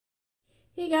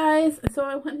Hey guys, so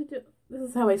I wanted to, this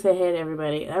is how I say hey to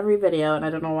everybody, every video, and I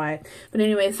don't know why. But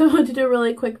anyway, so I wanted to do a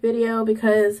really quick video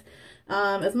because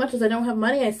as much as I don't have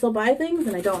money, I still buy things,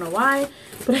 and I don't know why.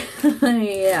 But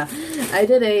yeah,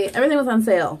 everything was on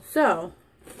sale, so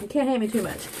you can't hate me too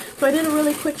much. So I did a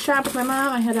really quick shop with my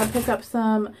mom. I had to pick up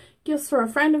some gifts for a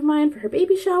friend of mine for her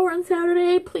baby shower on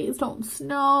Saturday. Please don't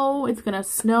snow. It's gonna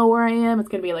snow where I am. It's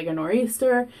gonna be like a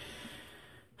nor'easter.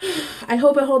 I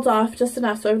hope it holds off just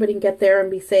enough so everybody can get there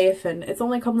and be safe, and it's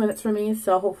only a couple minutes for me,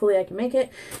 so hopefully I can make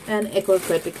it and it goes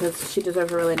good because she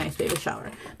deserves a really nice baby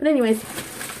shower. But anyways,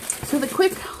 so the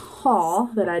quick haul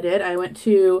that I did, I went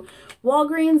to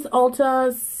Walgreens,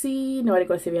 Ulta, no, I didn't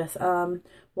go to CVS,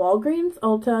 Walgreens,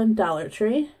 Ulta, Dollar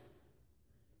Tree,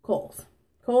 Kohl's,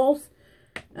 so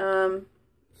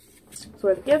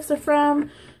where the gifts are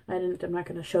from. I'm not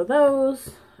going to show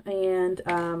those, and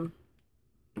I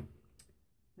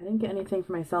didn't get anything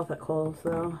for myself at Kohl's,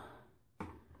 though.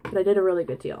 But I did a really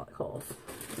good deal at Kohl's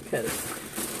because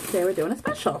they were doing a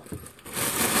special.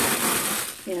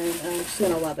 And she's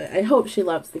going to love it. I hope she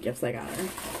loves the gifts I got her.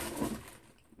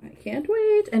 I can't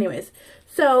wait. Anyways,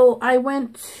 so I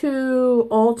went to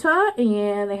Ulta,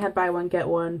 and they had buy one, get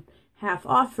one half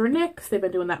off for NYX. They've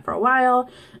been doing that for a while.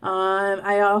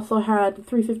 I also had the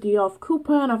 $3.50 off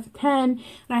coupon off of 10, and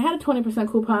I had a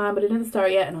 20% coupon, but it didn't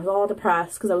start yet, and I was all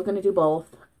depressed because I was going to do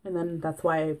both. And then that's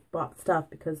why I bought stuff,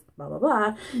 because blah, blah,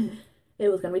 blah. It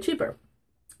was going to be cheaper.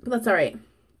 But that's all right.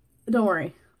 Don't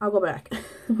worry. I'll go back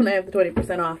when I have the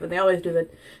 20% off. And they always do the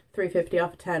 $3.50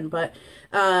 off of 10. But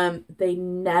they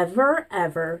never,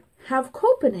 ever have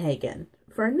Copenhagen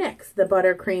for NYX, the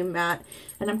buttercream matte.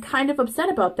 And I'm kind of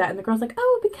upset about that. And the girl's like,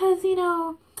 oh, because, you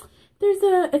know,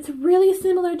 it's really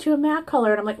similar to a matte color.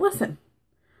 And I'm like, listen,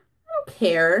 I don't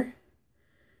care.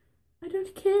 I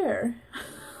don't care.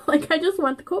 Like, I just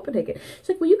want the Copenhagen. She's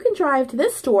like, well, you can drive to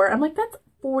this store. I'm like, that's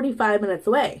 45 minutes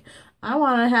away. I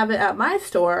want to have it at my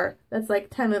store that's like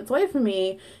 10 minutes away from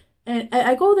me. And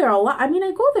I go there a lot. I mean,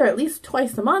 I go there at least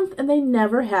twice a month, and they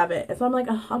never have it. And so I'm like,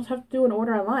 oh, I'll just have to do an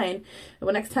order online. And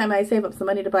when next time I save up some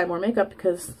money to buy more makeup,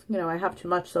 because, you know, I have too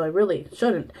much, so I really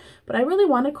shouldn't. But I really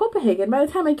wanted Copenhagen. By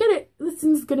the time I get it, this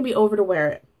thing's going to be over to wear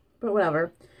it. But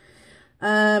whatever.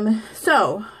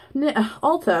 So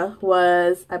Ulta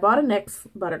was, I bought a NYX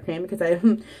buttercream because I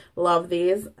love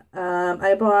these.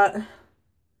 I bought, I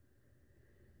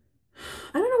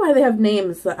don't know why they have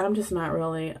names that I'm just not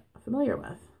really familiar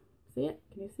with. See it?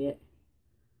 Can you see it?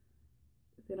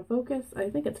 Is it gonna focus? I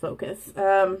think it's focus.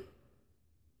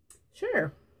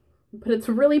 Sure. But it's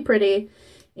really pretty,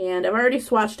 and I've already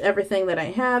swatched everything that I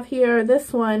have here.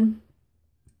 This one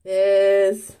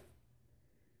is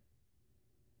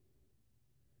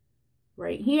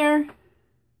right here.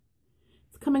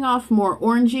 It's coming off more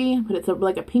orangey, but it's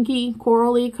like a pinky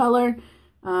corally color.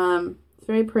 It's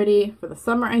very pretty for the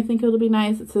summer. I think it'll be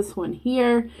nice. It's this one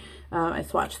here. I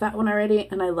swatched that one already,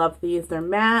 and I love these. They're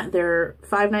matte. They're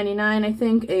 $5.99, I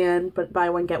think, but buy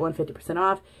one get one 50%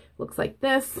 off. Looks like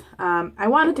this. I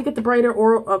wanted to get the brighter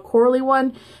or corally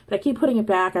one, but I keep putting it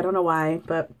back. I don't know why,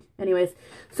 but anyways,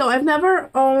 so I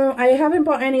haven't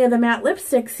bought any of the matte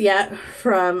lipsticks yet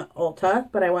from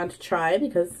Ulta, but I want to try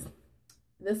because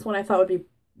this one I thought would be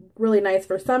really nice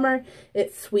for summer.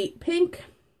 It's Sweet Pink.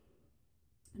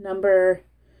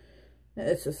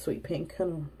 It's just Sweet Pink.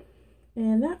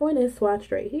 And that one is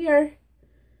swatched right here.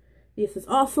 This is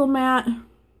also matte.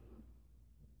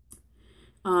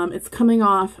 It's coming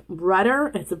off redder.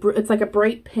 It's like a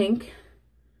bright pink.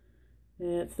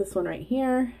 It's this one right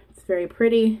here. It's very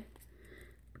pretty.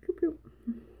 Can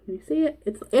you see it?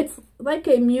 It's like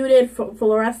a muted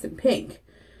fluorescent pink,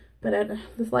 but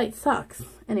this light sucks.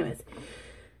 Anyways,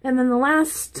 and then the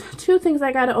last two things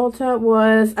I got at Ulta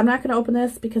was, I'm not going to open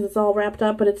this because it's all wrapped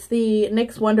up, but it's the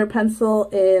NYX Wonder Pencil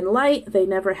in Light. They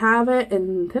never have it,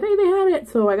 and today they had it,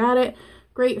 so I got it.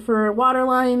 Great for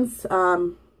waterlines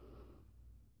and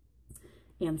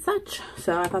such,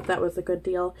 so I thought that was a good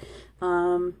deal.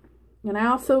 And I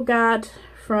also got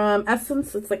from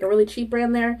Essence, it's like a really cheap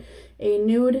brand there, a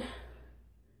nude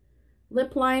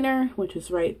lip liner, which is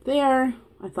right there.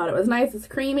 I thought it was nice. It's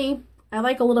creamy. I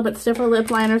like a little bit stiffer lip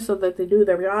liner so that they do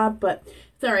their job, but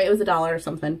it's alright. It was $1 or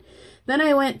something. Then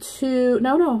I went to,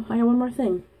 no, I got one more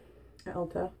thing at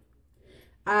Ulta.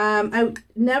 I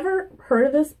never heard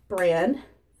of this brand.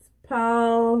 It's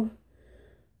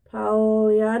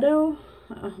Pagliado.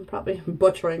 I'm probably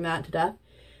butchering that to death.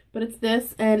 But it's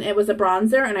this, and it was a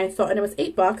bronzer, and and it was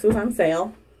 $8. It was on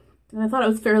sale. And I thought it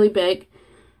was fairly big.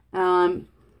 I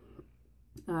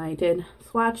did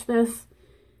swatch this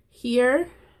here.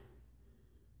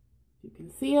 You can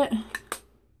see it.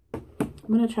 I'm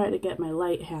going to try to get my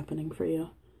light happening for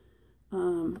you.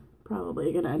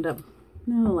 Probably gonna end up,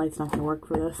 no, the light's not gonna work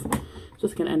for this. It's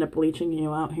just gonna end up bleaching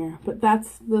you out here. But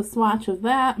that's the swatch of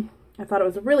that. I thought it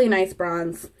was a really nice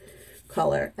bronze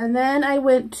color. And then I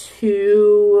went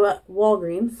to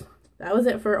Walgreens. That was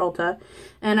it for Ulta.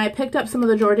 And I picked up some of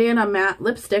the Jordana matte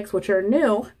lipsticks, which are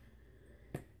new.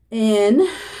 And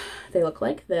they look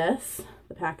like this.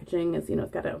 The packaging is, you know,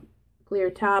 it's got a clear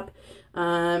top.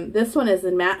 This one is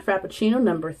in matte Frappuccino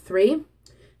number 3.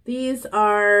 These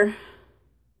are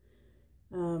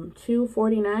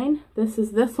 $2.49. This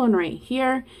is this one right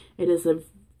here. It is a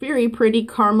very pretty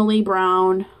caramely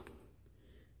brown,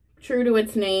 true to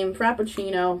its name,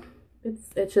 Frappuccino.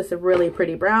 It's just a really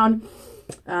pretty brown.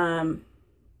 At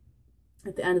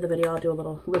the end of the video, I'll do a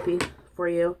little lippy for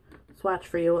you, swatch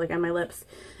for you, like on my lips.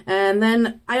 And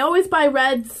then I always buy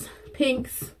reds,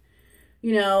 pinks,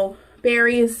 you know,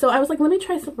 berries. So I was like, let me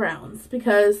try some browns,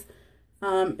 because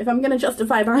if I'm going to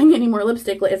justify buying any more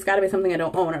lipstick, it's got to be something I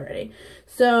don't own already.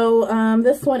 So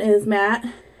this one is matte.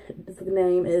 The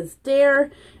name is Dare.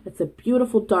 It's a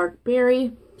beautiful dark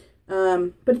berry.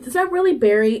 But it's not really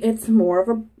berry. It's more of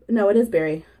a, no, it is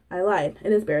berry. I lied.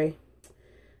 It is berry.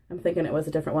 I'm thinking it was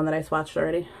a different one that I swatched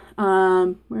already.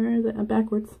 Where is it? I'm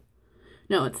backwards.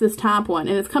 No, it's this top one.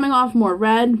 And it's coming off more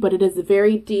red, but it is a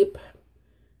very deep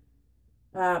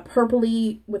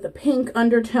purpley with a pink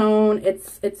undertone.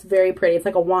 It's very pretty. It's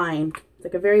like a wine. It's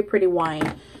like a very pretty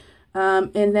wine.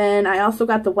 And then I also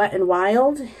got the Wet n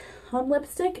Wild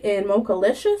lipstick in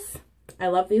Mocha-licious. I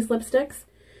love these lipsticks.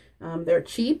 They're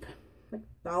cheap, like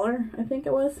 $1, I think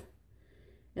it was.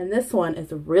 And this one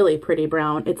is a really pretty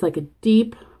brown. It's like a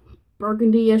deep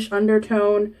burgundy-ish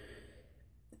undertone.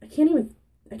 I can't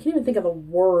even think of a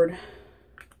word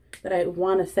that I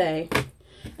want to say.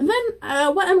 And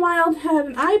then Wet n Wild had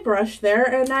an eye brush there,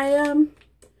 and I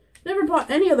never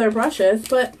bought any of their brushes,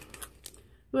 but it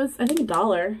was, I think,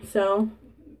 $1, so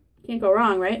can't go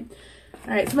wrong, right?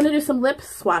 All right, so I'm going to do some lip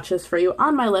swatches for you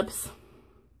on my lips.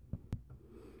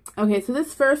 Okay, so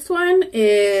this first one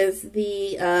is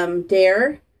the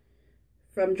Dare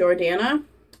from Jordana,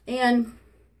 and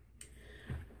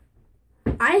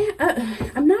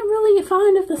I'm not really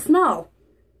fond of the smell.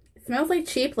 It smells like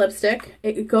cheap lipstick.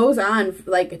 It goes on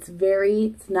like it's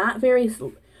not very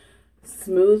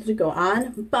smooth to go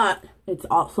on, but it's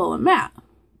also a matte.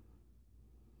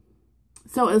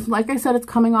 So it's, like I said, it's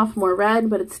coming off more red,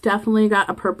 but it's definitely got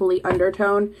a purpley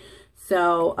undertone.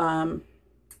 So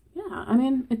yeah, I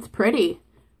mean, it's pretty.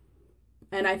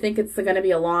 And I think it's going to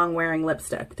be a long wearing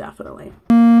lipstick, definitely.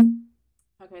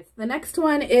 Okay, so the next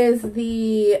one is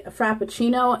the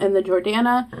Frappuccino and the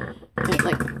Jordana. It's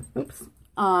like, oops,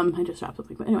 I just dropped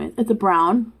something. But anyway, it's a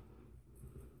brown.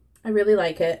 I really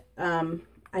like it.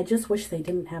 I just wish they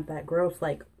didn't have that gross,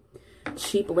 like,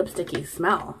 cheap lipsticky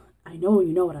smell. I know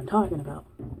you know what I'm talking about.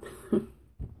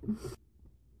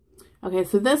 Okay,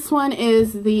 so this one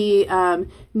is the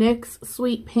NYX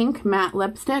Sweet Pink Matte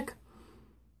Lipstick.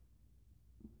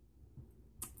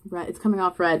 Red, it's coming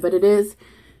off red, but it is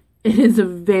a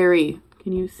very,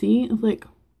 can you see? It's like,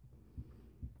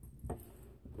 I'm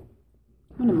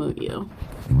gonna move you.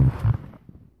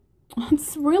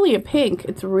 It's really a pink.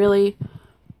 It's really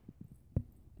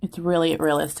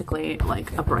realistically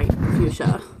like a bright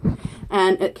fuchsia.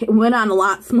 And it went on a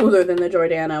lot smoother than the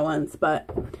Jordana ones, but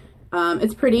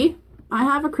it's pretty. I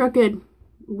have a crooked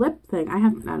lip thing. I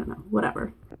don't know,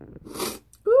 whatever.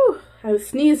 Ooh, I was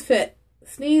sneeze fit.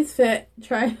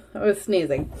 I was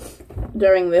sneezing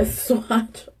during this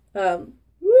swatch.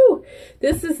 Woo!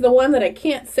 This is the one that I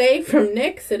can't say from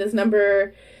NYX. It is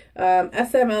number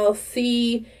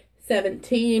SMLC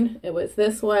 17. It was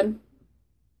this one.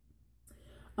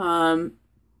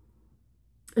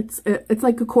 It's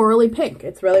like a corally pink.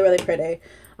 It's really, really pretty.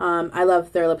 I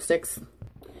love their lipsticks.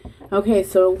 Okay,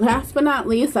 so last but not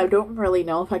least, I don't really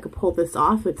know if I could pull this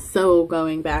off. It's so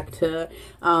going back to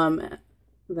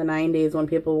the 90s when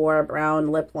people wore a brown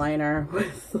lip liner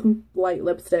with some light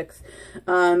lipsticks.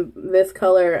 This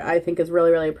color I think is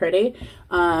really, really pretty.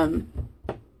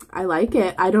 I like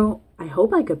it. I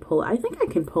hope I could pull it. I think I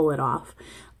can pull it off.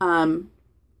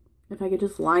 If I could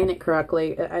just line it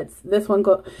correctly. It's this one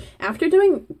after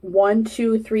doing 1,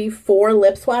 2, 3, 4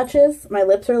 lip swatches, my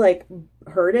lips are like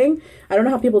hurting. I don't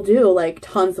know how people do like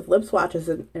tons of lip swatches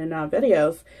in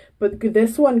videos, but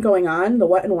this one going on, the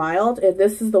Wet n Wild,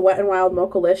 this is the Wet n Wild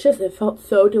Mocha-licious. It felt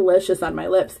so delicious on my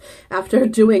lips after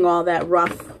doing all that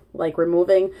rough like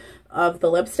removing of the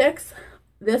lipsticks.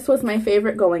 This was my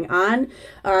favorite going on.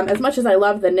 As much as I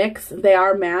love the NYX, they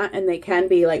are matte and they can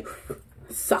be like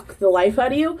suck the life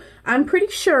out of you. I'm pretty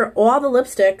sure all the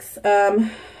lipsticks,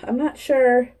 I'm not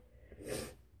sure.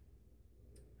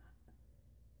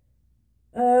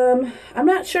 I'm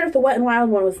not sure if the Wet n Wild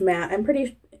one was matte. I'm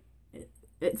pretty,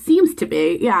 it seems to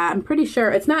be. Yeah, I'm pretty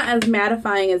sure. It's not as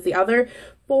mattifying as the other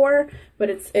 4, but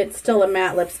it's still a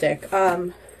matte lipstick.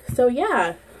 So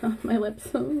yeah, oh, my lips.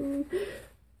 I'm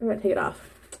gonna take it off.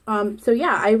 So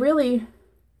yeah, I really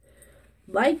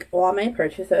like all my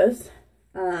purchases.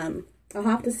 I'll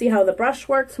have to see how the brush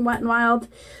works from Wet n Wild.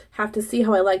 Have to see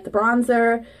how I like the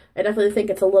bronzer. I definitely think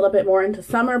it's a little bit more into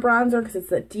summer bronzer because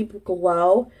it's a deep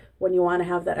glow when you want to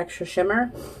have that extra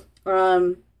shimmer.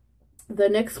 The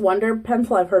NYX Wonder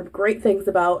pencil I've heard great things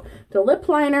about. The lip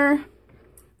liner,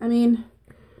 I mean,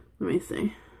 let me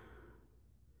see,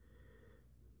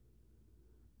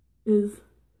 is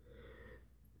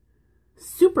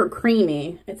super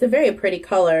creamy. It's a very pretty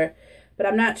color, but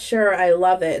I'm not sure I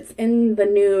love it. It's in the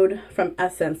nude from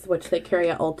Essence, which they carry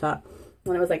at Ulta,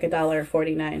 and it was like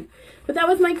 $1.49. But that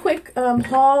was my quick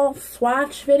haul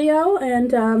swatch video,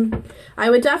 and I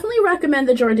would definitely recommend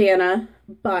the Jordana,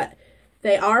 but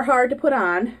they are hard to put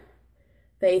on.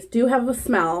 They do have a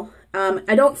smell.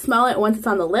 I don't smell it once it's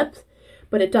on the lips,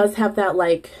 but it does have that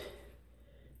like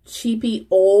cheapy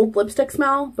old lipstick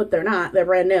smell, but they're not. They're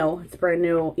brand new. It's brand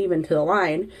new even to the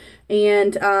line.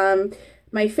 And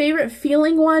my favorite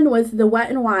feeling one was the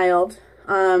Wet n Wild.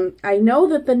 I know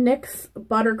that the NYX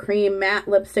Buttercream matte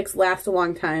lipsticks last a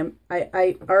long time.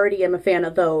 I already am a fan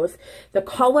of those. The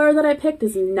color that I picked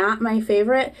is not my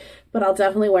favorite, but I'll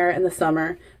definitely wear it in the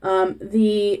summer.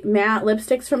 The matte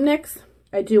lipsticks from NYX,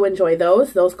 I do enjoy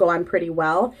those. Those go on pretty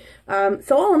well.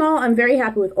 So all in all, I'm very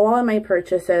happy with all of my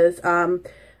purchases.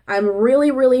 I'm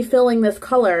really, really feeling this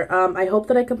color. I hope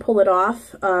that I can pull it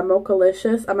off.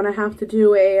 Mocha-licious. I'm going to have to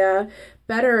do a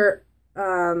better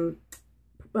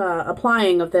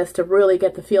applying of this to really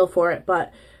get the feel for it,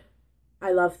 but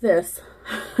I love this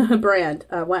brand,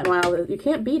 Wet n Wild. You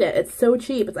can't beat it. It's so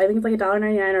cheap. I think it's like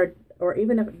 $1.99 or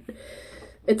even if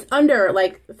it's under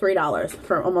like $3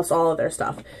 for almost all of their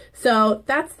stuff. So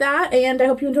that's that, and I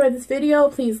hope you enjoyed this video.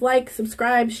 Please like,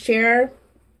 subscribe, share.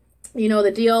 You know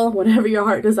the deal. Whatever your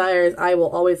heart desires, I will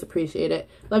always appreciate it.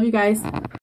 Love you guys.